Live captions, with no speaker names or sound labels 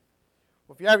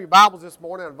Well, if you have your Bibles this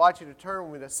morning, I invite you to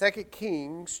turn with me to 2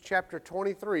 Kings chapter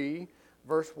 23,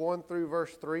 verse 1 through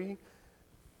verse 3.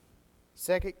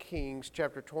 2 Kings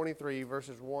chapter 23,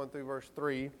 verses 1 through verse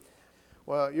 3.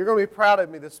 Well, you're going to be proud of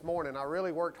me this morning. I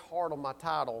really worked hard on my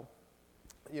title.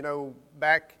 You know,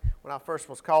 back when I first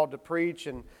was called to preach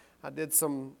and I did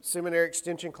some seminary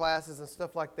extension classes and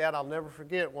stuff like that, I'll never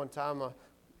forget one time a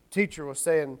teacher was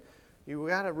saying, you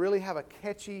got to really have a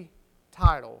catchy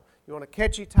title. You want a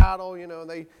catchy title, you know,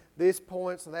 this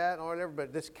points and that or whatever,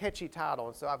 but this catchy title.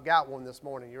 And so I've got one this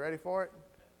morning. You ready for it?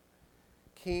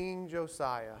 King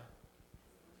Josiah.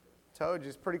 Told you,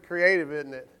 it's pretty creative,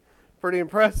 isn't it? Pretty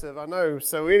impressive, I know.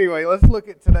 So anyway, let's look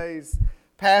at today's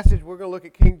passage. We're going to look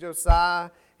at King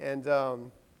Josiah, and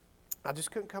I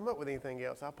just couldn't come up with anything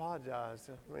else. I apologize.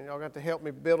 I mean, y'all got to help me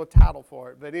build a title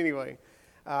for it. But anyway,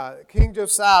 King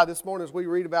Josiah, this morning as we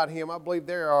read about him, I believe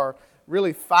there are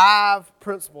really 5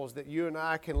 principles that you and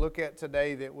I can look at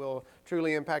today that will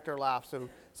truly impact our life. So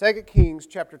 2 Kings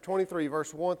chapter 23,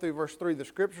 verse 1 through verse 3, the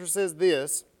scripture says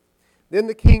this, Then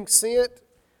the king sent,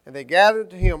 and they gathered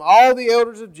to him all the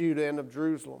elders of Judah and of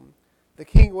Jerusalem. The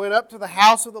king went up to the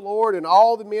house of the Lord, and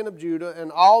all the men of Judah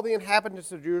and all the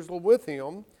inhabitants of Jerusalem with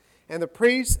him, and the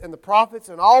priests and the prophets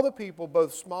and all the people,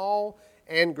 both small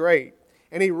and great.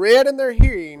 And he read in their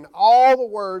hearing all the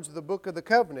words of the book of the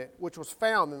covenant, which was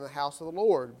found in the house of the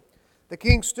Lord. The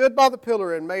king stood by the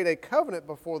pillar and made a covenant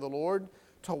before the Lord,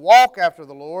 to walk after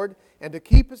the Lord, and to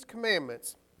keep his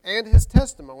commandments, and his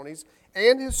testimonies,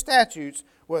 and his statutes,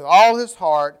 with all his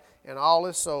heart and all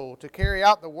his soul, to carry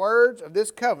out the words of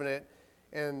this covenant,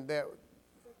 and that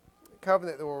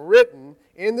covenant that were written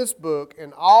in this book,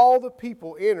 and all the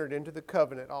people entered into the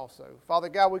covenant also. Father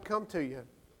God, we come to you.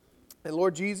 And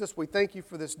Lord Jesus, we thank you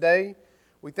for this day.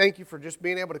 We thank you for just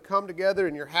being able to come together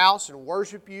in your house and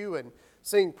worship you and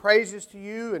sing praises to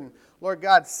you. And Lord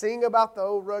God, sing about the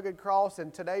old rugged cross,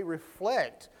 and today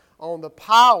reflect on the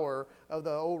power of the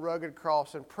old rugged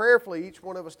cross. And prayerfully, each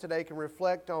one of us today can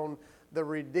reflect on the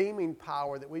redeeming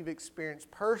power that we've experienced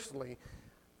personally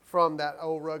from that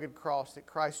old rugged cross that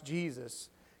Christ Jesus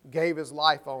gave his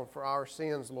life on for our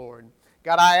sins, Lord.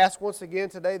 God, I ask once again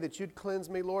today that you'd cleanse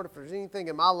me, Lord. If there's anything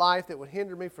in my life that would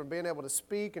hinder me from being able to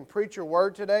speak and preach your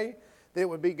word today, that it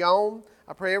would be gone.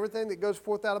 I pray everything that goes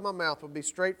forth out of my mouth would be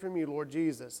straight from you, Lord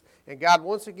Jesus. And God,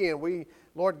 once again,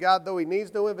 Lord God, though he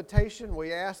needs no invitation,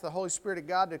 we ask the Holy Spirit of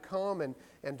God to come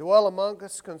and dwell among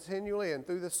us continually and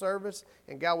through the service.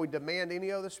 And God, we demand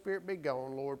any other spirit be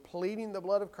gone, Lord, pleading the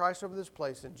blood of Christ over this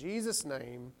place. In Jesus'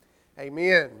 name,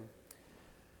 amen.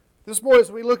 This morning,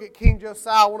 as we look at King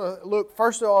Josiah, I want to look,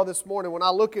 first of all, this morning, when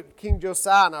I look at King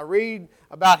Josiah and I read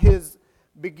about his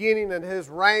beginning and his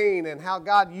reign and how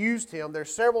God used him,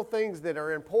 there's several things that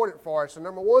are important for us. And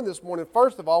number one this morning,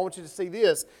 first of all, I want you to see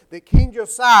this, that King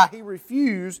Josiah, he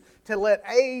refused to let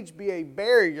age be a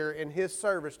barrier in his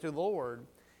service to the Lord.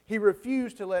 He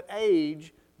refused to let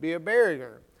age be a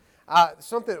barrier.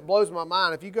 Something that blows my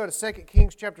mind, if you go to 2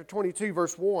 Kings chapter 22,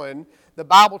 verse 1, the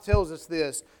Bible tells us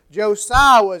this,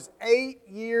 Josiah was 8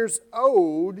 years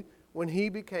old when he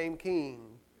became king.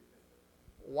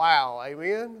 Wow,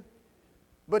 amen?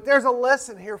 But there's a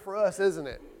lesson here for us, isn't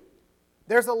it?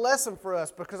 There's a lesson for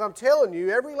us, because I'm telling you,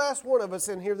 every last one of us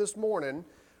in here this morning,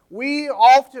 we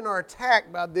often are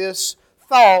attacked by this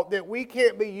thought that we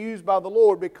can't be used by the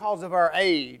Lord because of our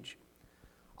age.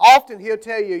 Often he'll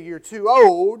tell you you're too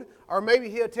old, or maybe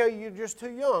he'll tell you you're just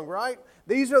too young, right?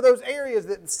 These are those areas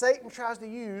that Satan tries to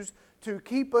use to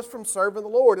keep us from serving the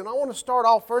Lord. And I want to start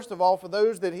off, first of all, for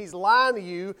those that he's lying to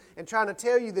you and trying to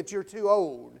tell you that you're too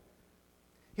old.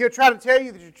 He'll try to tell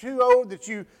you that you're too old, that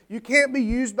you can't be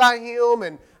used by him,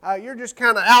 and you're just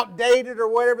kind of outdated or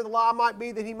whatever the lie might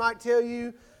be that he might tell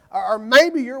you. Or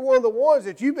maybe you're one of the ones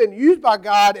that you've been used by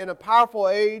God in a powerful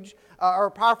age or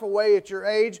a powerful way at your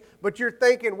age, but you're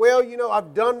thinking, well, you know,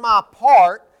 I've done my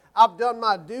part, I've done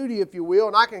my duty, if you will,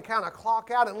 and I can kind of clock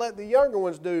out and let the younger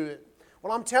ones do it.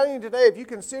 Well, I'm telling you today, if you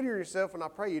consider yourself, and I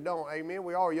pray you don't, amen,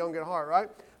 we all are young at heart, right?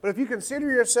 But if you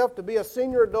consider yourself to be a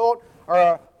senior adult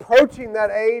or approaching that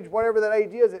age, whatever that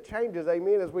age is, it changes,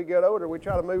 amen, as we get older, we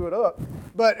try to move it up.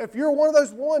 But if you're one of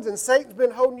those ones and Satan's been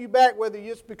holding you back, whether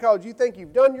it's because you think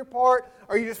you've done your part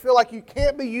or you just feel like you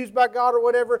can't be used by God or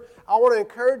whatever, I want to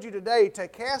encourage you today to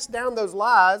cast down those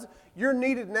lies. You're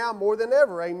needed now more than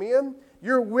ever, amen?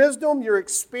 Your wisdom, your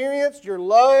experience, your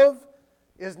love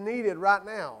is needed right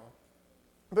now.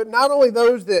 But not only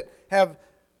those that have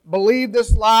believed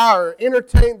this lie or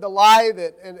entertained the lie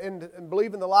that and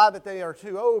believe in the lie that they are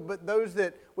too old, but those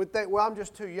that would think, well, I'm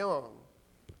just too young.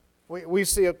 We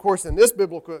see, of course, in this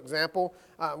biblical example,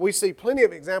 we see plenty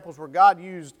of examples where God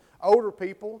used older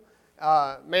people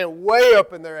way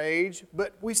up in their age.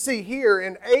 But we see here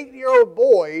an 8-year-old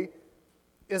boy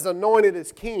is anointed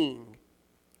as king.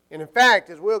 And in fact,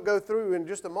 as we'll go through in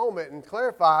just a moment and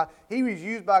clarify, he was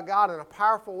used by God in a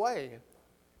powerful way.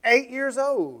 8 years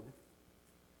old.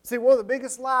 See, one of the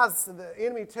biggest lies the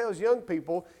enemy tells young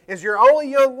people is you're only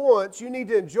young once. You need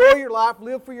to enjoy your life,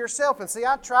 live for yourself. And see,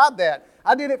 I tried that.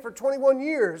 I did it for 21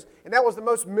 years, and that was the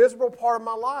most miserable part of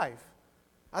my life.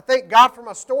 I thank God for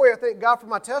my story. I thank God for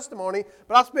my testimony.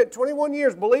 But I spent 21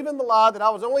 years believing the lie that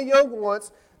I was only young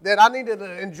once, that I needed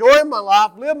to enjoy my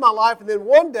life, live my life, and then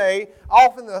one day,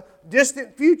 off in the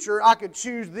distant future, I could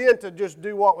choose then to just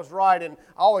do what was right. And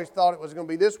I always thought it was going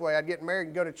to be this way. I'd get married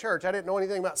and go to church. I didn't know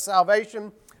anything about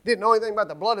salvation. Didn't know anything about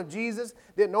the blood of Jesus.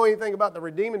 Didn't know anything about the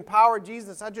redeeming power of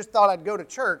Jesus. I just thought I'd go to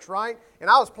church, right? And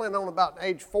I was planning on about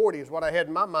age 40 is what I had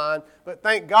in my mind. But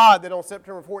thank God that on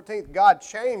September 14th, God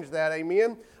changed that,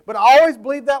 amen? But I always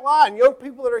believed that lie. And young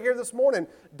people that are here this morning,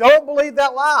 don't believe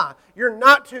that lie. You're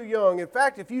not too young. In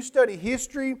fact, if you study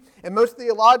history, and most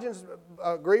theologians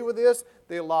agree with this,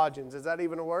 theologians, is that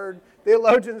even a word?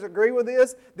 Theologians agree with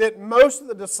this, that most of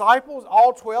the disciples,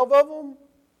 all 12 of them,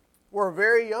 were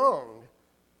very young.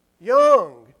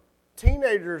 Young.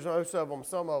 Teenagers, most of them,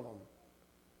 some of them.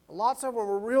 Lots of them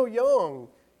were real young.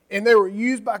 And they were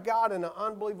used by God in an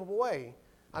unbelievable way.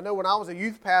 I know when I was a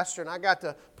youth pastor and I got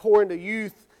to pour into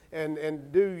youth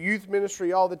and do youth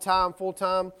ministry all the time, full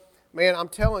time, man, I'm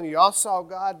telling you, I saw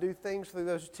God do things through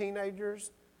those teenagers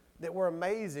that were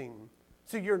amazing.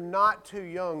 So you're not too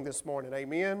young this morning,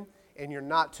 amen? And you're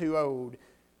not too old.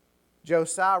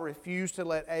 Josiah refused to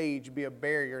let age be a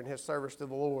barrier in his service to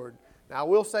the Lord. Now, I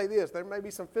will say this. There may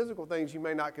be some physical things you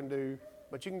may not can do,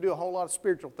 but you can do a whole lot of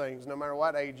spiritual things no matter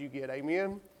what age you get.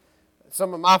 Amen?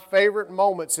 Some of my favorite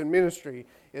moments in ministry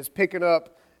is picking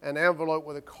up an envelope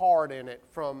with a card in it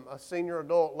from a senior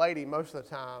adult lady most of the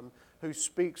time who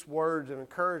speaks words of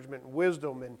encouragement and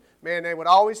wisdom. And, man, they would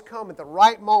always come at the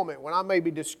right moment when I may be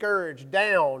discouraged,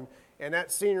 down, and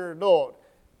that senior adult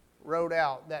wrote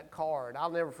out that card.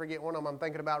 I'll never forget one of them I'm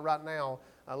thinking about right now,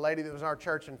 a lady that was in our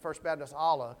church in First Baptist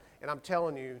Allah, and I'm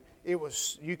telling you,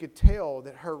 you could tell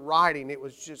that her writing, it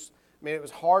was just, man, it was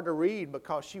hard to read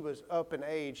because she was up in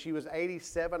age. She was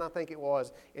 87, I think it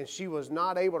was, and she was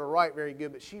not able to write very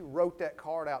good, but she wrote that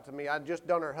card out to me. I'd just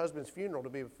done her husband's funeral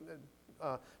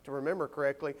to remember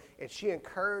correctly, and she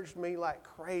encouraged me like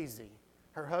crazy.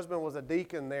 Her husband was a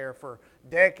deacon there for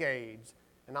decades,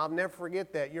 and I'll never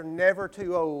forget that. You're never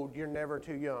too old. You're never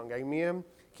too young. Amen?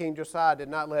 King Josiah did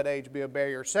not let age be a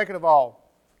barrier. Second of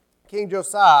all, King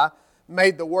Josiah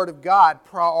made the Word of God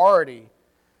priority.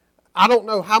 I don't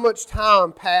know how much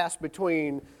time passed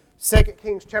between 2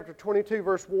 Kings chapter 22,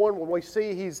 verse 1, when we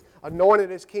see he's anointed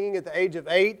as king at the age of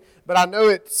 8. But I know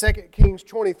at 2 Kings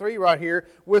 23 right here,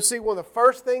 we'll see one of the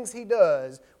first things he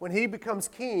does when he becomes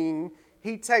king,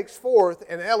 he takes forth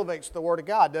and elevates the Word of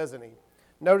God, doesn't he?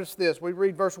 Notice this. We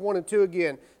read verse 1 and 2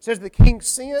 again. It says, the king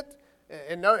sent,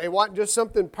 and no, it wasn't just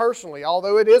something personally,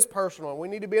 although it is personal, and we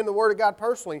need to be in the Word of God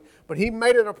personally, but he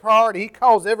made it a priority. He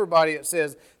calls everybody, it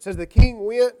says. It says the king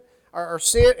went, or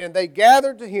sent, and they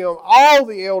gathered to him all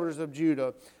the elders of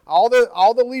Judah, all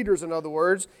the leaders, in other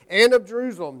words, and of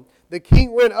Jerusalem. The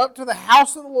king went up to the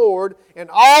house of the Lord, and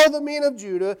all the men of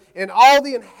Judah, and all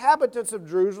the inhabitants of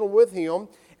Jerusalem with him,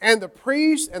 and the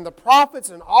priests and the prophets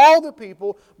and all the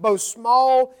people, both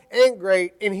small and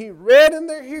great. And he read in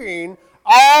their hearing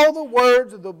all the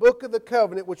words of the book of the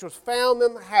covenant, which was found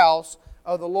in the house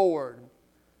of the Lord.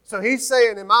 So he's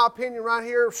saying, in my opinion right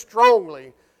here,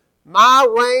 strongly, my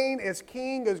reign as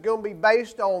king is going to be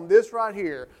based on this right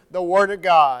here, the Word of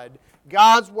God.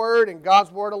 God's Word and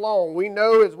God's Word alone. We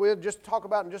know, as we'll just talk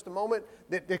about in just a moment,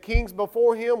 that the kings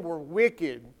before him were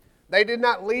wicked. They did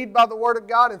not lead by the Word of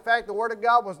God. In fact, the Word of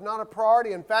God was not a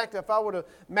priority. In fact, if I would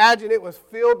imagine, it was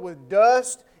filled with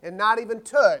dust and not even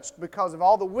touched because of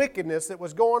all the wickedness that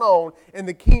was going on in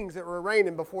the kings that were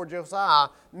reigning before Josiah.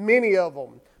 Many of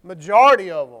them, majority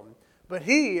of them. But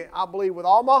he, I believe with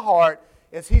all my heart,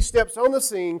 as he steps on the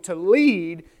scene to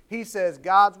lead, he says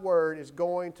God's Word is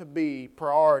going to be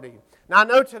priority. Now, I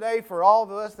know today for all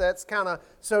of us, that's kind of,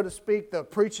 so to speak, the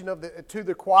preaching to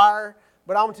the choir.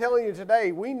 But I'm telling you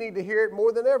today, we need to hear it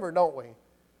more than ever, don't we?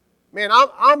 Man,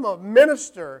 I'm a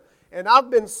minister, and I've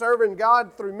been serving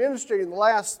God through ministry in the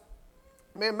last,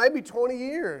 maybe 20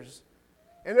 years.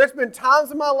 And there's been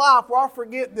times in my life where I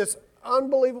forget this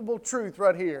unbelievable truth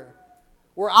right here,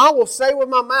 where I will say with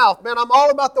my mouth, man, I'm all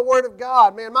about the Word of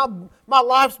God. Man, my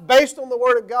life's based on the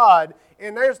Word of God.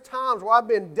 And there's times where I've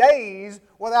been days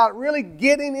without really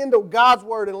getting into God's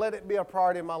Word and let it be a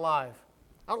priority in my life.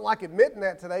 I don't like admitting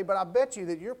that today, but I bet you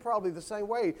that you're probably the same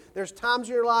way. There's times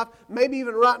in your life, maybe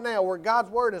even right now, where God's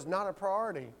Word is not a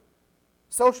priority.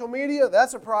 Social media,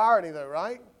 that's a priority though,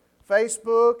 right?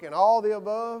 Facebook and all the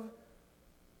above.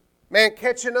 Man,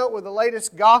 catching up with the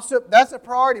latest gossip, that's a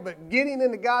priority, but getting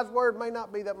into God's Word may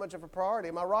not be that much of a priority.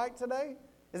 Am I right today?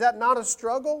 Is that not a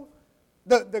struggle?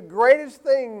 The greatest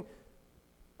thing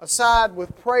aside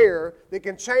with prayer that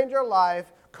can change our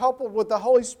life, coupled with the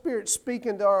Holy Spirit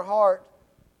speaking to our heart,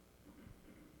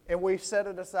 and we set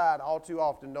it aside all too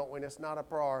often, don't we? And it's not a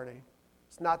priority.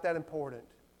 It's not that important.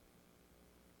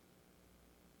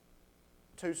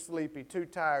 Too sleepy, too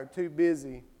tired, too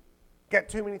busy. Got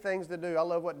too many things to do. I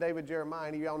love what David Jeremiah,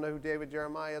 any of y'all know who David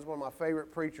Jeremiah is, one of my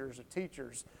favorite preachers or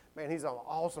teachers. Man, he's an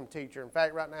awesome teacher. In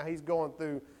fact, right now he's going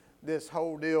through this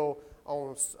whole deal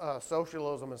on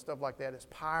socialism and stuff like that. It's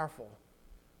powerful.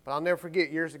 But I'll never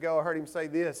forget, years ago I heard him say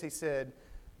this. He said,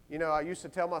 you know, I used to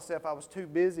tell myself I was too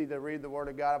busy to read the Word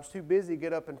of God. I was too busy to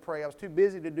get up and pray. I was too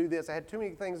busy to do this. I had too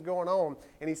many things going on.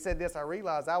 And he said this, I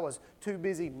realized I was too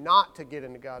busy not to get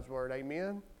into God's Word.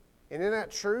 Amen? And isn't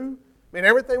that true? I mean,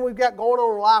 everything we've got going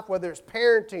on in life, whether it's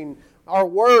parenting, our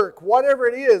work, whatever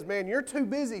it is, man, you're too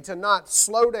busy to not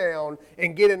slow down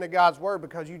and get into God's Word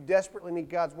because you desperately need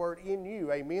God's Word in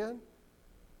you. Amen?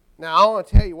 Now, I want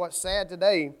to tell you what's sad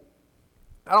today.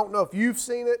 I don't know if you've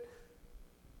seen it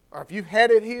or if you've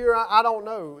had it here. I don't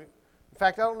know. In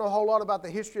fact, I don't know a whole lot about the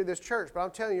history of this church, but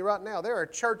I'm telling you right now, there are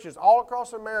churches all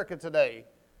across America today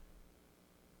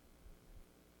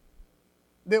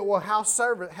that will have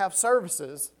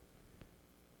services,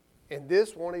 and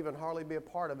this won't even hardly be a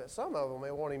part of it. Some of them,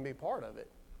 it won't even be part of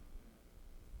it.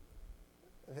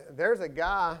 There's a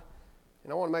guy,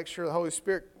 and I want to make sure the Holy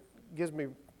Spirit gives me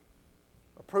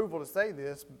approval to say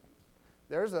this.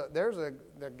 There's a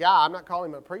guy, I'm not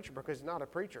calling him a preacher because he's not a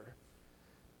preacher.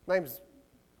 His name's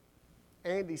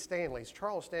Andy Stanley. He's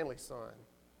Charles Stanley's son.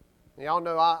 And y'all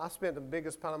know I spent the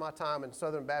biggest part of my time in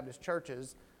Southern Baptist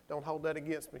churches. Don't hold that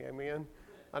against me, amen?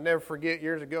 I never forget,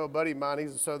 years ago, a buddy of mine,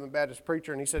 he's a Southern Baptist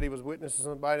preacher, and he said he was witnessing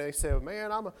somebody. They said,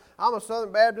 man, I'm a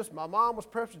Southern Baptist. My mom was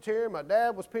Presbyterian. My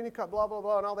dad was Pentecostal, blah, blah,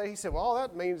 blah, and all that. He said, well, all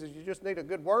that means is you just need a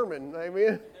good worming,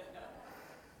 amen?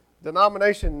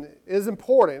 Denomination is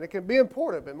important. It can be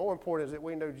important, but more important is that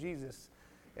we know Jesus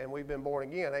and we've been born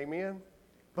again, amen?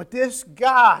 But this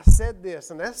guy said this,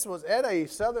 and this was at a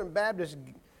Southern Baptist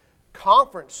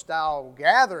conference-style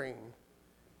gathering.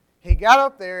 He got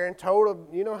up there and told them,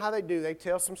 you know how they do. They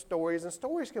tell some stories, and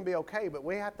stories can be okay, but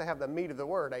we have to have the meat of the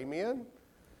Word, amen?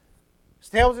 He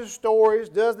tells his stories,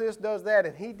 does this, does that,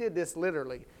 and he did this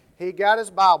literally. He got his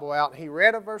Bible out, and he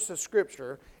read a verse of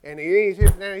Scripture, and he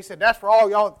said, that's for all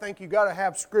y'all that think you got to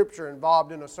have Scripture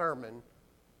involved in a sermon.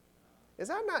 Is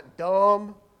that not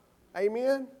dumb?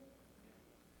 Amen?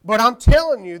 But I'm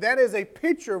telling you, that is a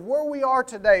picture of where we are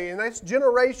today in this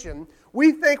generation.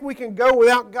 We think we can go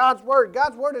without God's Word.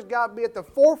 God's Word has got to be at the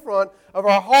forefront of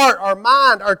our heart, our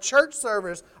mind, our church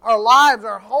service, our lives,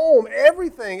 our home,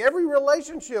 everything, every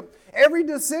relationship, every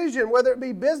decision, whether it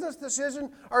be business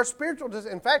decision or spiritual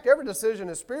decision. In fact, every decision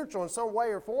is spiritual in some way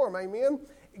or form, amen?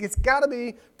 It's got to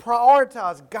be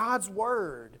prioritized, God's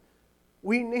Word.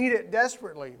 We need it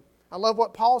desperately. I love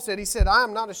what Paul said. He said, I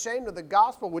am not ashamed of the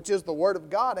gospel, which is the Word of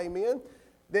God, amen?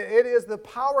 That it is the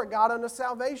power of God unto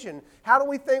salvation. How do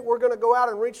we think we're going to go out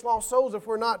and reach lost souls if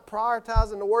we're not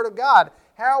prioritizing the Word of God?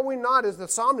 How are we not, as the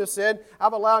psalmist said,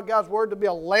 I've allowed God's Word to be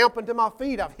a lamp unto my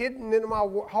feet. I've hidden it in my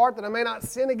heart that I may not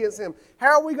sin against Him.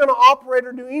 How are we going to operate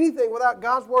or do anything without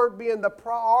God's Word being the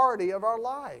priority of our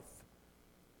life?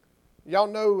 Y'all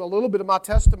know a little bit of my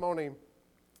testimony.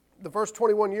 The first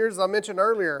 21 years, as I mentioned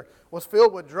earlier, was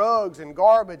filled with drugs and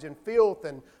garbage and filth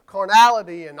and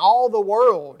carnality and all the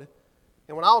world.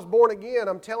 And when I was born again,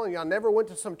 I'm telling you, I never went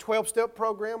to some 12-step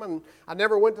program, and I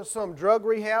never went to some drug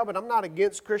rehab, and I'm not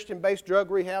against Christian-based drug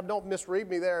rehab. Don't misread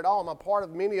me there at all. I'm a part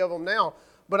of many of them now.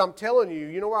 But I'm telling you,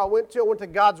 you know where I went to? I went to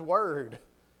God's Word.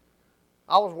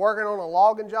 I was working on a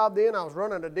logging job then. I was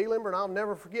running a D-limber, and I'll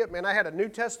never forget, man, I had a New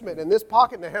Testament in this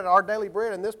pocket, and I had Our Daily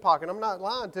Bread in this pocket. I'm not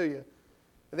lying to you.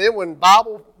 And then when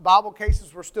Bible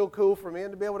cases were still cool for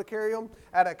men to be able to carry them,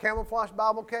 I had a camouflage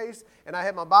Bible case, and I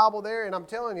had my Bible there, and I'm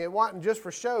telling you, it wasn't just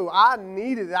for show. I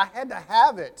needed it. I had to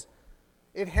have it.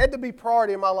 It had to be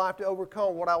priority in my life to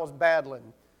overcome what I was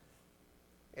battling.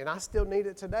 And I still need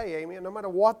it today, amen. No matter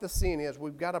what the sin is,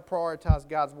 we've got to prioritize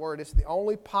God's Word. It's the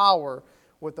only power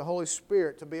with the Holy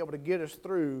Spirit to be able to get us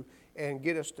through and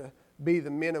get us to be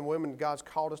the men and women God's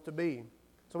called us to be.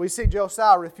 So we see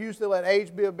Josiah refused to let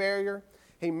age be a barrier.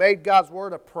 He made God's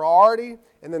Word a priority.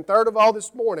 And then third of all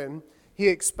this morning, he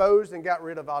exposed and got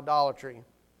rid of idolatry.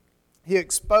 He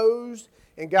exposed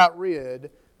and got rid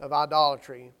of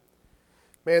idolatry.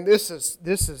 Man, this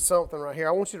is something right here.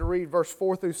 I want you to read verse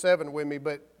 4 through 7 with me,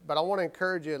 but I want to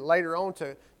encourage you later on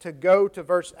to go to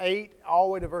verse 8 all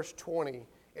the way to verse 20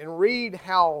 and read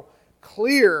how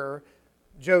clear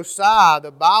Josiah,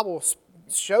 the Bible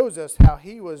shows us how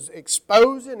he was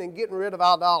exposing and getting rid of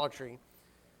idolatry.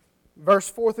 Verse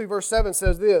 4 through verse 7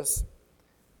 says this.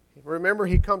 Remember,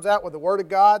 he comes out with the Word of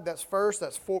God. That's first.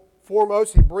 That's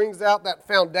foremost. He brings out that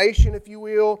foundation, if you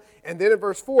will. And then in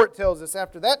verse 4 it tells us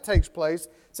after that takes place,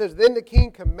 it says, Then the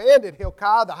king commanded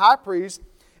Hilkiah the high priest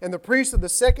and the priests of the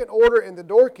second order and the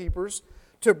doorkeepers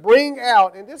to bring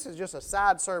out, and this is just a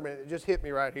side sermon. It just hit me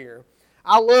right here.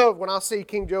 I love when I see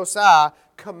King Josiah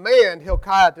command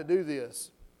Hilkiah to do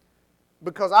this,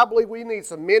 because I believe we need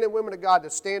some men and women of God to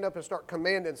stand up and start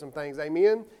commanding some things.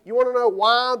 Amen? You want to know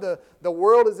why the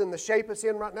world is in the shape it's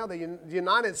in right now? The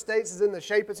United States is in the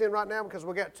shape it's in right now because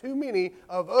we got too many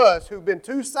of us who've been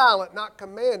too silent, not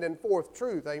commanding forth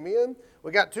truth. Amen?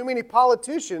 We got too many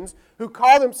politicians who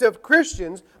call themselves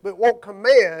Christians but won't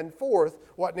command forth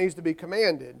what needs to be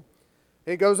commanded.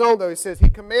 It goes on, though. It says, He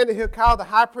commanded Hilkiah the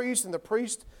high priest and the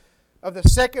priest of the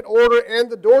second order and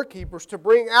the doorkeepers to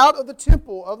bring out of the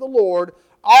temple of the Lord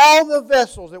all the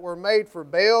vessels that were made for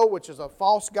Baal, which is a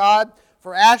false god,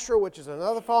 for Asherah, which is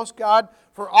another false god,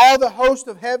 for all the host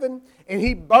of heaven, and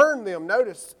he burned them.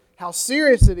 Notice how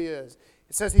serious it is.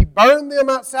 It says he burned them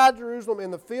outside Jerusalem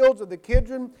in the fields of the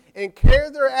Kidron and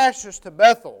carried their ashes to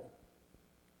Bethel.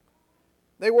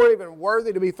 They weren't even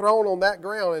worthy to be thrown on that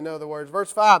ground, in other words.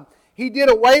 Verse 5, He did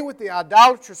away with the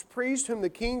idolatrous priests whom the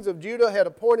kings of Judah had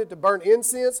appointed to burn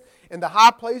incense in the high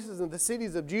places in the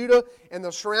cities of Judah and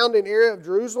the surrounding area of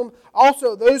Jerusalem.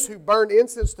 Also those who burned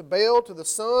incense to Baal, to the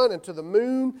sun, and to the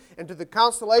moon, and to the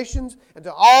constellations, and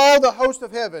to all the host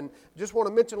of heaven. Just want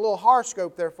to mention a little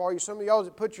horoscope there for you. Some of y'all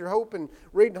that put your hope in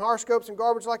reading horoscopes and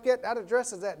garbage like that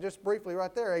addresses that just briefly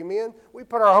right there. Amen. We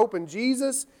put our hope in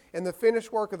Jesus and the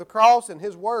finished work of the cross and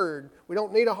His Word. We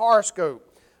don't need a horoscope.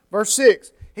 Verse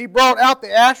 6, He brought out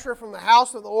the Asherah from the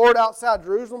house of the Lord outside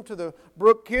Jerusalem to the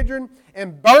brook Kidron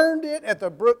and burned it at the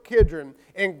brook Kidron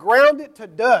and ground it to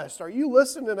dust. Are you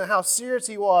listening to how serious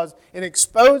he was in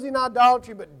exposing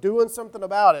idolatry but doing something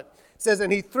about it? It says,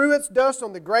 and he threw its dust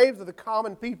on the graves of the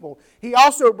common people. He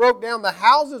also broke down the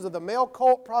houses of the male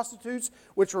cult prostitutes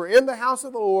which were in the house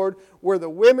of the Lord, where the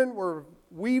women were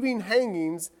weaving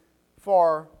hangings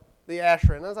for the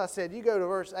Asherah. And as I said, you go to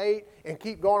verse 8 and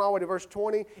keep going all the way to verse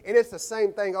 20, and it's the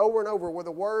same thing over and over where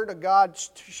the Word of God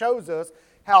shows us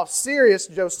how serious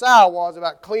Josiah was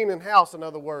about cleaning house, in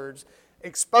other words,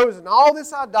 exposing all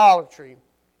this idolatry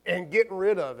and getting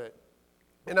rid of it.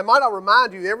 And I might not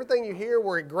remind you, everything you hear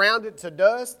where he ground it to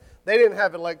dust, they didn't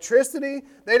have electricity,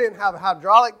 they didn't have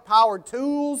hydraulic-powered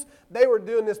tools, they were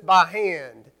doing this by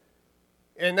hand.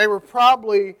 And they were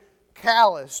probably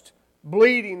calloused,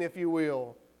 bleeding, if you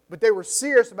will. But they were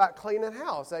serious about cleaning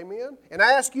house, amen? And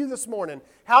I ask you this morning,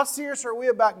 how serious are we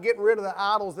about getting rid of the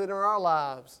idols that are in our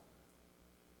lives?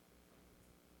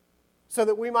 So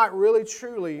that we might really,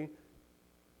 truly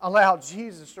allow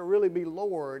Jesus to really be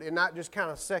Lord and not just kind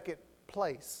of second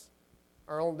place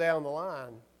or on down the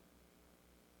line.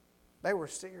 They were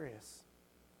serious.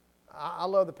 I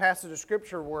love the passage of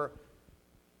Scripture where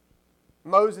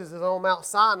Moses is on Mount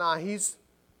Sinai. He's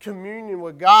communion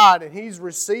with God, and he's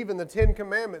receiving the Ten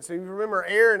Commandments. So you remember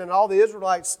Aaron and all the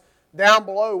Israelites down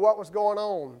below, what was going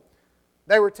on?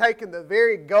 They were taking the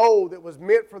very gold that was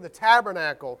meant for the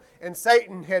tabernacle, and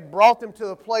Satan had brought them to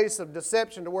the place of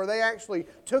deception to where they actually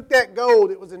took that gold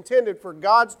that was intended for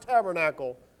God's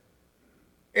tabernacle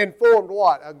and formed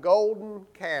what? A golden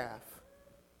calf.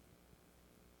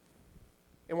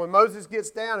 And when Moses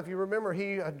gets down, if you remember,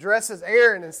 he addresses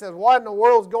Aaron and says, what in the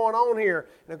world's going on here?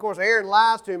 And of course, Aaron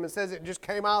lies to him and says it just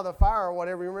came out of the fire or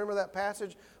whatever. You remember that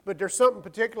passage? But there's something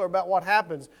particular about what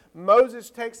happens. Moses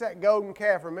takes that golden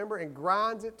calf, remember, and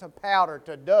grinds it to powder,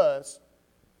 to dust.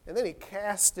 And then he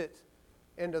casts it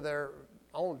into their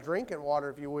own drinking water,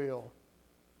 if you will.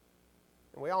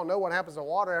 And we all know what happens to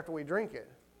water after we drink it.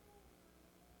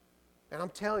 And I'm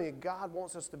telling you, God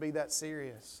wants us to be that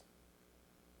serious.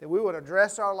 That we would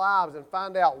address our lives and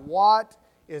find out what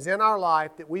is in our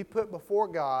life that we put before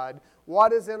God,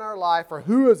 what is in our life or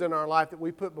who is in our life that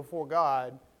we put before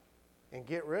God, and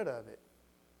get rid of it.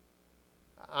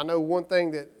 I know one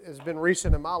thing that has been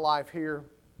recent in my life here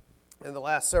in the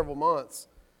last several months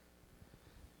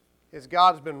is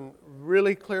God's been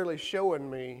really clearly showing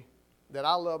me that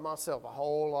I love myself a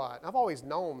whole lot. I've always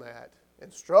known that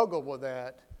and struggled with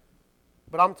that.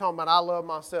 But I'm talking about I love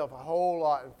myself a whole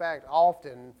lot. In fact,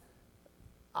 often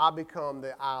I become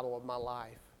the idol of my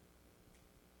life.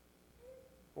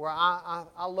 where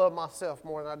I love myself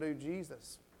more than I do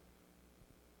Jesus.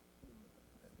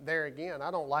 There again,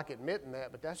 I don't like admitting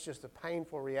that, but that's just a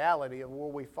painful reality of where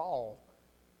we fall.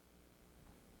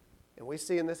 And we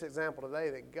see in this example today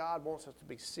that God wants us to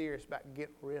be serious about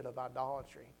getting rid of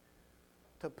idolatry,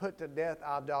 to put to death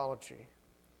idolatry.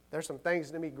 There's some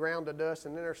things that need to be ground to dust,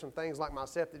 and then there's some things like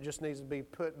myself that just needs to be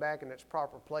put back in its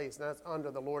proper place, and that's under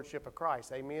the lordship of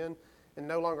Christ. Amen? And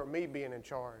no longer me being in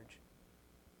charge.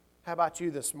 How about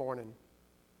you this morning?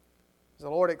 Is the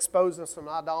Lord exposing some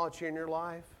idolatry in your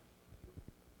life?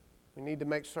 We need to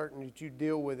make certain that you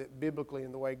deal with it biblically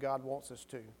in the way God wants us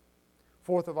to.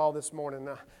 Fourth of all this morning,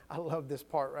 I love this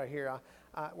part right here.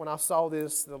 When I saw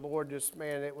this, the Lord just,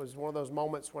 man, it was one of those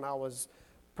moments when I was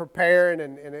preparing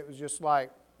and it was just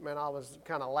like, man, I was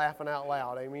kind of laughing out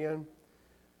loud. Amen?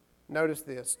 Notice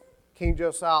this. King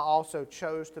Josiah also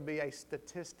chose to be a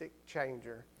statistic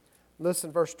changer.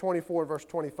 Listen, verse 24 and verse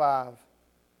 25.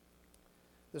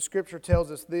 The Scripture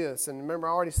tells us this, and remember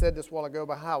I already said this a while ago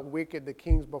about how wicked the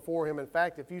kings before him. In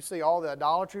fact, if you see all the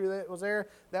idolatry that was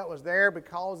there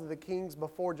because of the kings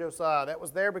before Josiah. That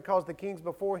was there because the kings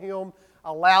before him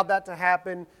allowed that to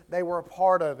happen. They were a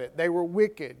part of it. They were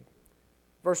wicked.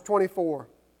 Verse 24.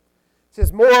 It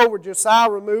says, moreover,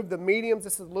 Josiah removed the mediums.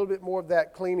 This is a little bit more of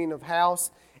that cleaning of house.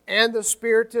 And the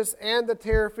spiritists and the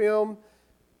teraphim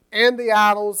and the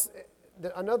idols.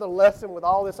 Another lesson with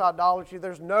all this idolatry,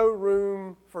 there's no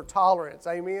room for tolerance.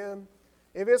 Amen?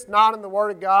 If it's not in the Word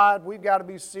of God, we've got to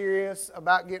be serious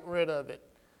about getting rid of it.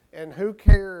 And who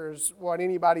cares what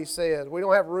anybody says? We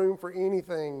don't have room for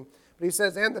anything. But he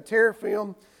says, and the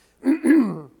teraphim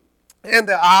and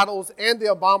the idols and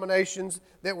the abominations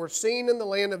that were seen in the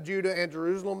land of Judah and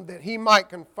Jerusalem, that he might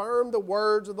confirm the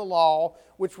words of the law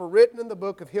which were written in the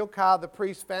book of Hilkiah the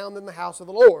priest found in the house of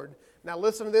the Lord. Now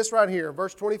listen to this right here,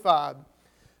 verse 25.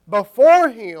 Before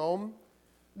him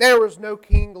there was no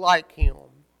king like him.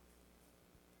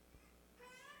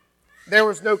 There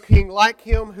was no king like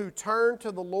him who turned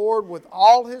to the Lord with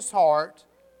all his heart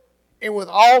and with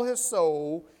all his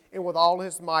soul and with all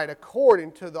his might,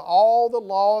 according to all the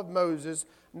law of Moses,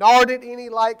 nor did any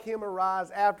like him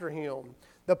arise after him.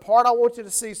 The part I want you to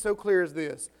see so clear is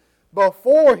this.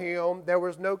 Before him there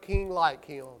was no king like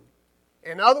him.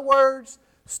 In other words,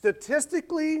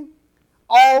 statistically,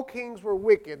 all kings were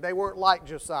wicked. They weren't like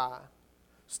Josiah.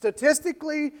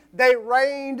 Statistically, they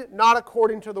reigned not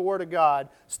according to the Word of God.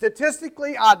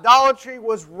 Statistically, idolatry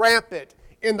was rampant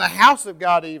in the house of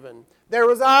God even. There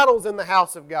was idols in the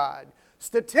house of God.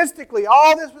 Statistically,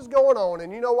 all this was going on.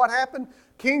 And you know what happened?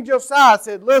 King Josiah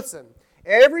said, listen,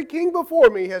 every king before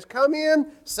me has come in,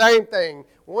 same thing.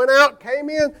 Went out, came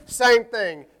in, same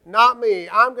thing. Not me.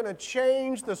 I'm going to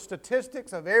change the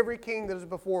statistics of every king that is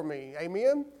before me.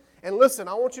 Amen? And listen,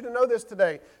 I want you to know this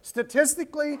today.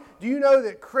 Statistically, do you know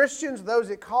that Christians, those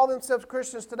that call themselves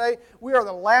Christians today, we are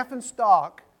the laughing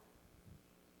stock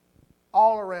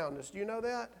all around us. Do you know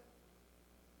that?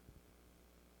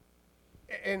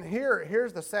 And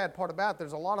here's the sad part about it.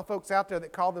 There's a lot of folks out there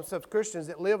that call themselves Christians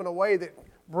that live in a way that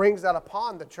brings that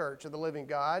upon the church of the living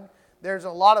God. There's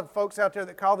a lot of folks out there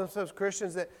that call themselves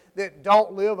Christians that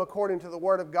don't live according to the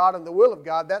Word of God and the will of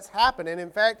God. That's happening.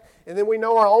 In fact, and then we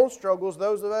know our own struggles,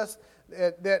 those of us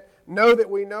that know that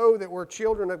we're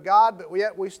children of God, but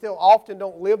yet we still often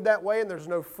don't live that way, and there's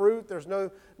no fruit, there's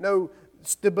no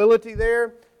stability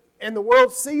there. And the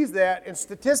world sees that, and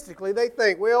statistically they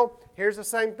think, well, here's the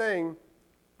same thing.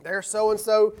 There's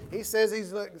so-and-so, he says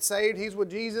he's saved, he's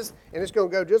with Jesus, and it's going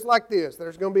to go just like this.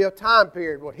 There's going to be a time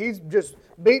period where he's just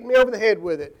beating me over the head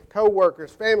with it.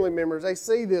 Co-workers, family members, they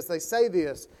see this, they say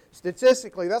this.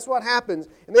 Statistically, that's what happens.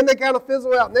 And then they kind of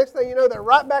fizzle out. Next thing you know, they're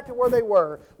right back to where they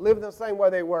were, living the same way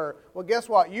they were. Well, guess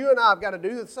what? You and I have got to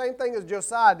do the same thing as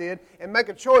Josiah did and make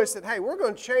a choice that, hey, we're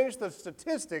going to change the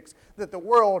statistics that the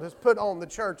world has put on the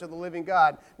church of the living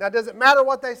God. Now, does it matter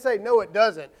what they say? No, it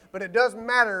doesn't. But it does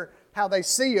matter how they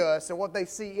see us and what they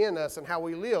see in us and how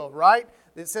we live, right?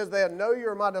 It says they'll know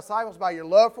you're my disciples by your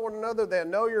love for one another. They'll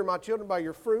know you're my children by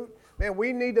your fruit. Man,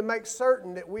 we need to make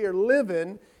certain that we are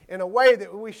living in a way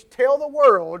that we tell the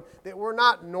world that we're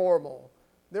not normal.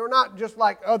 They're not just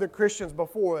like other Christians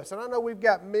before us. And I know we've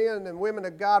got men and women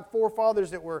of God,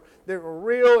 forefathers that were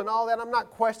real and all that. I'm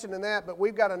not questioning that, but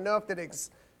we've got enough that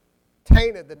it's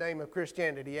tainted the name of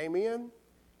Christianity. Amen?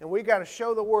 And we've got to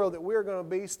show the world that we're going to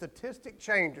be statistic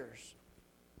changers.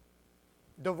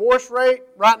 Divorce rate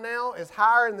right now is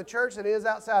higher in the church than it is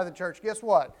outside of the church. Guess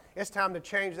what? It's time to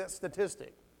change that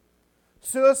statistic.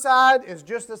 Suicide is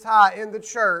just as high in the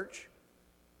church.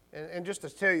 And just to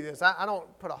tell you this, I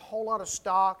don't put a whole lot of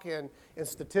stock in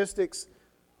statistics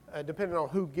depending on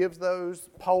who gives those,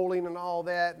 polling and all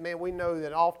that, man, we know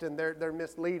that often they're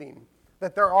misleading.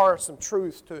 That there are some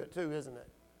truths to it too, isn't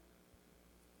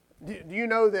it? Do you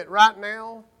know that right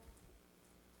now,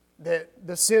 that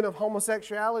the sin of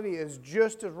homosexuality is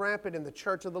just as rampant in the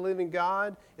church of the living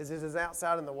God as it is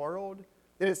outside in the world?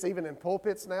 That it's even in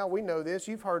pulpits now. We know this.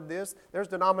 You've heard this. There's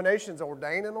denominations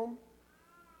ordaining them.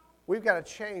 We've got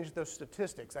to change those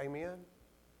statistics. Amen?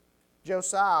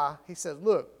 Josiah, he says,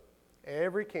 look,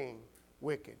 every king,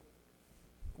 wicked,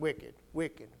 wicked,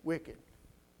 wicked, wicked.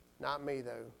 Not me,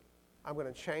 though. I'm going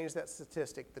to change that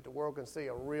statistic that the world can see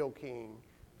a real king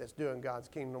that's doing God's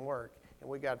kingdom work. And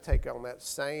we've got to take on that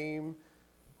same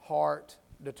heart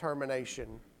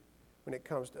determination when it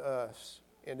comes to us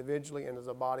individually and as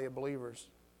a body of believers.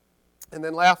 And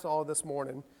then last of all this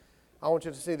morning, I want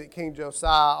you to see that King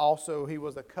Josiah also, he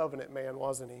was a covenant man,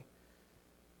 wasn't he?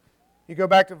 You go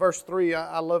back to verse 3,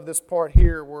 I love this part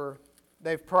here where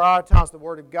they've prioritized the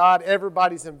Word of God.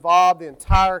 Everybody's involved, the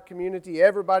entire community,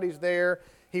 everybody's there.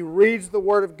 He reads the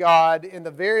Word of God, and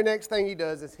the very next thing he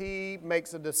does is he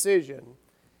makes a decision.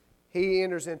 He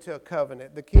enters into a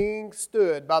covenant. The king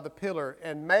stood by the pillar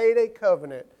and made a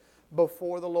covenant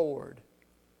before the Lord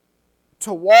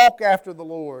to walk after the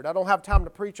Lord. I don't have time to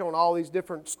preach on all these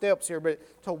different steps here,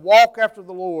 but to walk after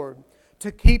the Lord,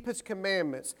 to keep His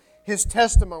commandments, His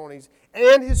testimonies,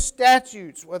 and His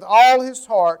statutes with all his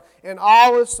heart and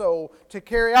all his soul, to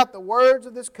carry out the words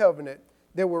of this covenant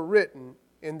that were written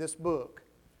in this book.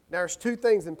 Now, there's two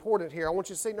things important here. I want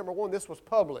you to see, number one, this was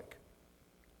public.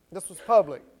 This was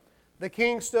public. The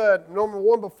king stood, number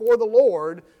one, before the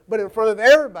Lord, but in front of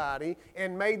everybody,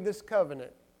 and made this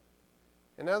covenant.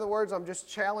 In other words, I'm just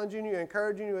challenging you,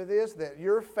 encouraging you with this, that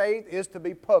your faith is to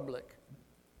be public.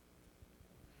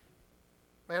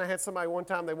 Man, I had somebody one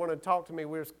time, they wanted to talk to me.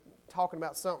 We were talking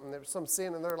about something. There was some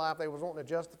sin in their life they was wanting to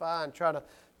justify and try to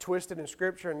twist it in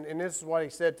Scripture. And this is what he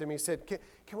said to me. He said,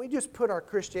 can we just put our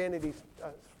Christianity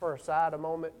for aside a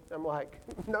moment? I'm like,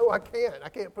 no, I can't. I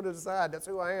can't put it aside. That's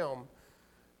who I am.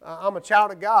 I'm a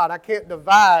child of God. I can't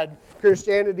divide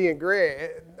Christianity and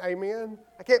gray. Amen?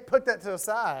 I can't put that to the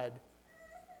side.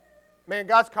 Man,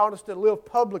 God's called us to live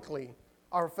publicly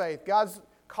our faith. God's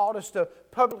called us to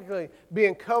publicly be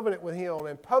in covenant with Him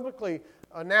and publicly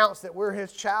announce that we're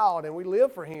His child and we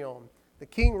live for Him. The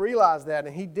king realized that,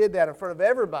 and he did that in front of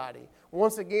everybody.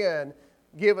 Once again,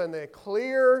 giving the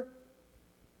clear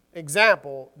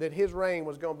example that his reign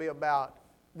was going to be about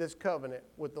this covenant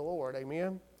with the Lord.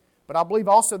 Amen? But I believe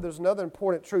also there's another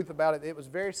important truth about it. It was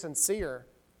very sincere.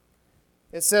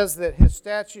 It says that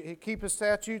he keep His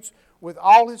statutes with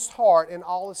all his heart and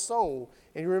all his soul.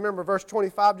 And you remember verse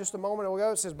 25 just a moment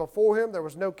ago. It says, before him there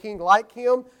was no king like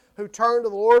him who turned to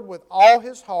the Lord with all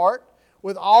his heart,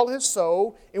 with all his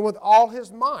soul, and with all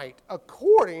his might,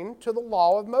 according to the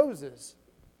law of Moses.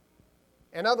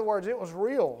 In other words, it was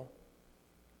real.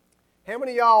 How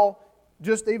many of y'all,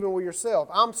 just even with yourself,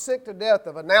 I'm sick to death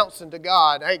of announcing to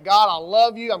God, hey, God, I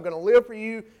love you. I'm going to live for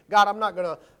you. God, I'm not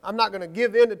going to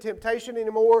give in to temptation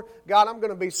anymore. God, I'm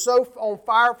going to be so on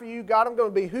fire for you. God, I'm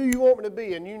going to be who you want me to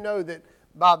be. And you know that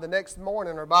by the next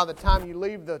morning or by the time you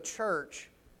leave the church,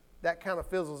 that kind of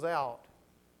fizzles out.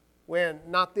 When,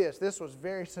 not this. This was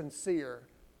very sincere.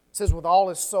 It says with all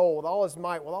his soul, with all his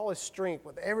might, with all his strength,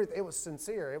 with everything. It was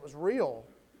sincere. It was real.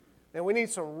 And we need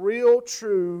some real,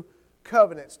 true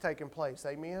covenants taking place.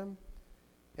 Amen?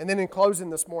 And then in closing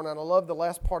this morning, I love the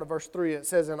last part of verse 3. It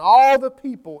says, and all the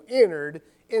people entered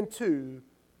into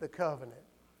the covenant.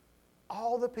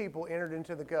 All the people entered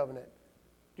into the covenant.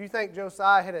 Do you think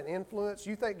Josiah had an influence?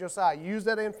 You think Josiah used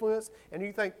that influence? And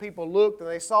you think people looked and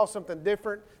they saw something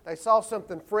different? They saw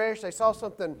something fresh. They saw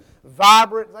something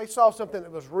vibrant. They saw something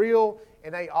that was real.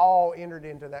 And they all entered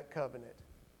into that covenant.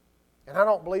 And I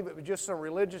don't believe it was just some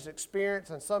religious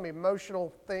experience and some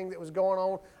emotional thing that was going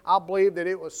on. I believe that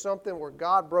it was something where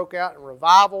God broke out in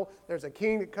revival. There's a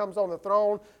king that comes on the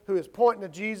throne who is pointing to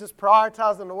Jesus,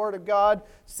 prioritizing the Word of God,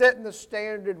 setting the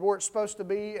standard where it's supposed to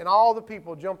be, and all the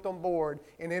people jumped on board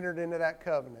and entered into that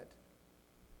covenant.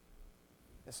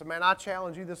 And so, man, I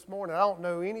challenge you this morning. I don't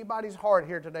know anybody's heart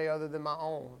here today other than my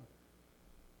own.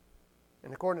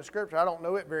 And according to Scripture, I don't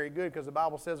know it very good because the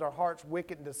Bible says our heart's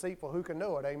wicked and deceitful. Who can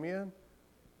know it? Amen?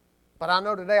 But I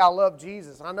know today I love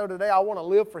Jesus. I know today I want to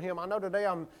live for Him. I know today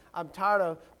I'm tired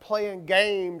of playing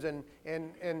games and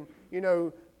you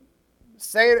know,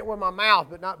 saying it with my mouth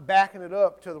but not backing it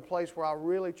up to the place where I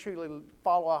really, truly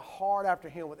follow hard after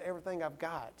Him with everything I've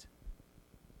got.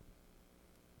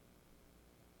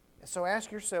 And so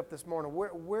ask yourself this morning,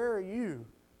 where are you?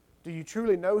 Do you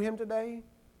truly know Him today?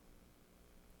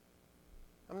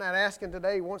 I'm not asking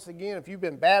today, once again, if you've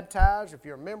been baptized, if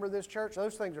you're a member of this church.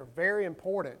 Those things are very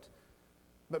important.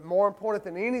 But more important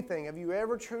than anything, have you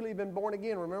ever truly been born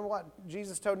again? Remember what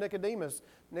Jesus told Nicodemus.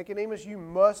 Nicodemus, you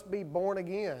must be born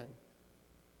again.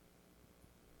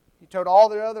 He told all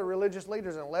the other religious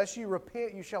leaders, unless you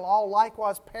repent, you shall all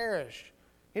likewise perish.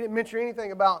 He didn't mention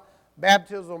anything about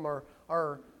baptism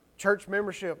or church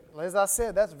membership. As I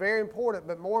said, that's very important.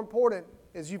 But more important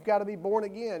is you've got to be born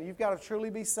again. You've got to truly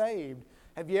be saved.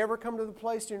 Have you ever come to the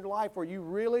place in your life where you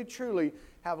really, truly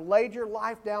have laid your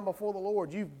life down before the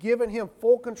Lord? You've given Him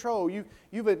full control.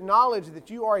 You've acknowledged that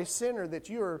you are a sinner, that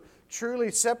you are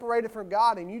truly separated from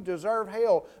God and you deserve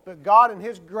hell. But God, in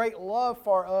His great love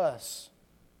for us,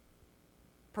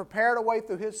 prepared a way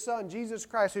through His Son, Jesus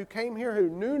Christ, who came here, who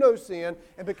knew no sin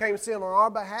and became sin on our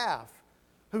behalf,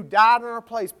 who died in our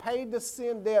place, paid the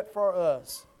sin debt for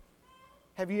us.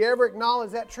 Have you ever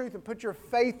acknowledged that truth and put your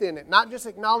faith in it? Not just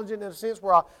acknowledge it in a sense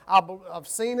where I've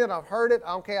seen it, I've heard it,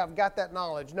 okay, I've got that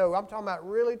knowledge. No, I'm talking about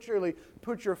really, truly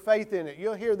put your faith in it.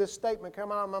 You'll hear this statement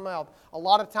come out of my mouth a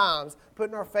lot of times,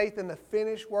 putting our faith in the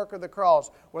finished work of the cross,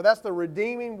 where that's the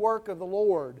redeeming work of the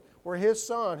Lord, where His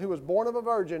Son, who was born of a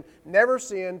virgin, never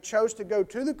sinned, chose to go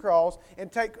to the cross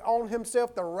and take on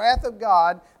Himself the wrath of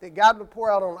God, that God would pour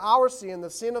out on our sin, the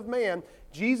sin of man.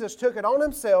 Jesus took it on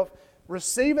Himself,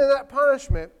 receiving that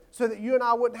punishment so that you and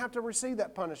I wouldn't have to receive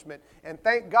that punishment. And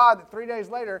thank God that 3 days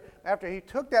later, after He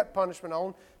took that punishment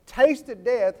on, tasted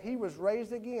death, He was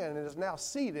raised again and is now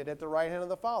seated at the right hand of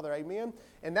the Father. Amen?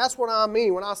 And that's what I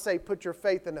mean when I say put your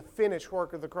faith in the finished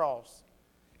work of the cross.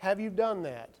 Have you done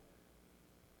that?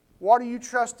 What are you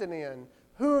trusting in?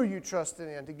 Who are you trusting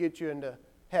in to get you into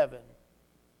heaven?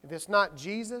 If it's not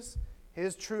Jesus,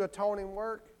 His true atoning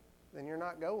work, then you're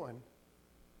not going.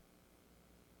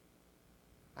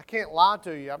 I can't lie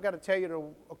to you. I've got to tell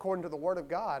you according to the Word of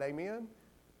God. Amen?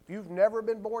 If you've never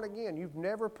been born again, you've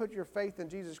never put your faith in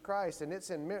Jesus Christ, and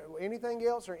it's in anything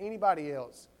else or anybody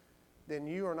else, then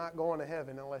you are not going to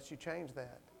heaven unless you change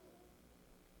that.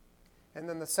 And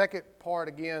then the second part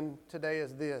again today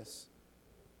is this.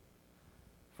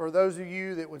 For those of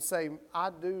you that would say, I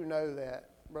do know that,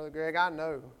 Brother Greg, I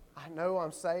know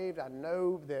I'm saved. I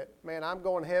know that, man, I'm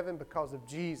going to heaven because of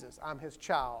Jesus. I'm His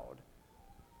child.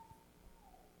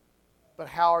 But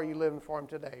how are you living for Him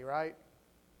today, right?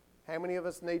 How many of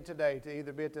us need today to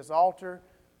either be at this altar,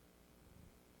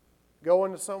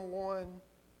 going to someone,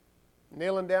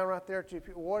 kneeling down right there,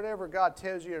 whatever God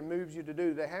tells you and moves you to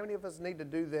do today, how many of us need to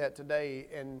do that today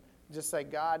and just say,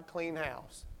 God, clean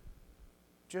house?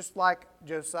 Just like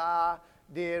Josiah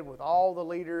did with all the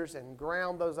leaders and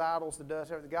ground those idols to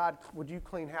dust. God, would you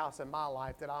clean house in my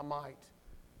life that I might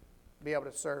be able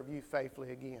to serve you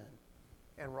faithfully again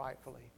and rightfully?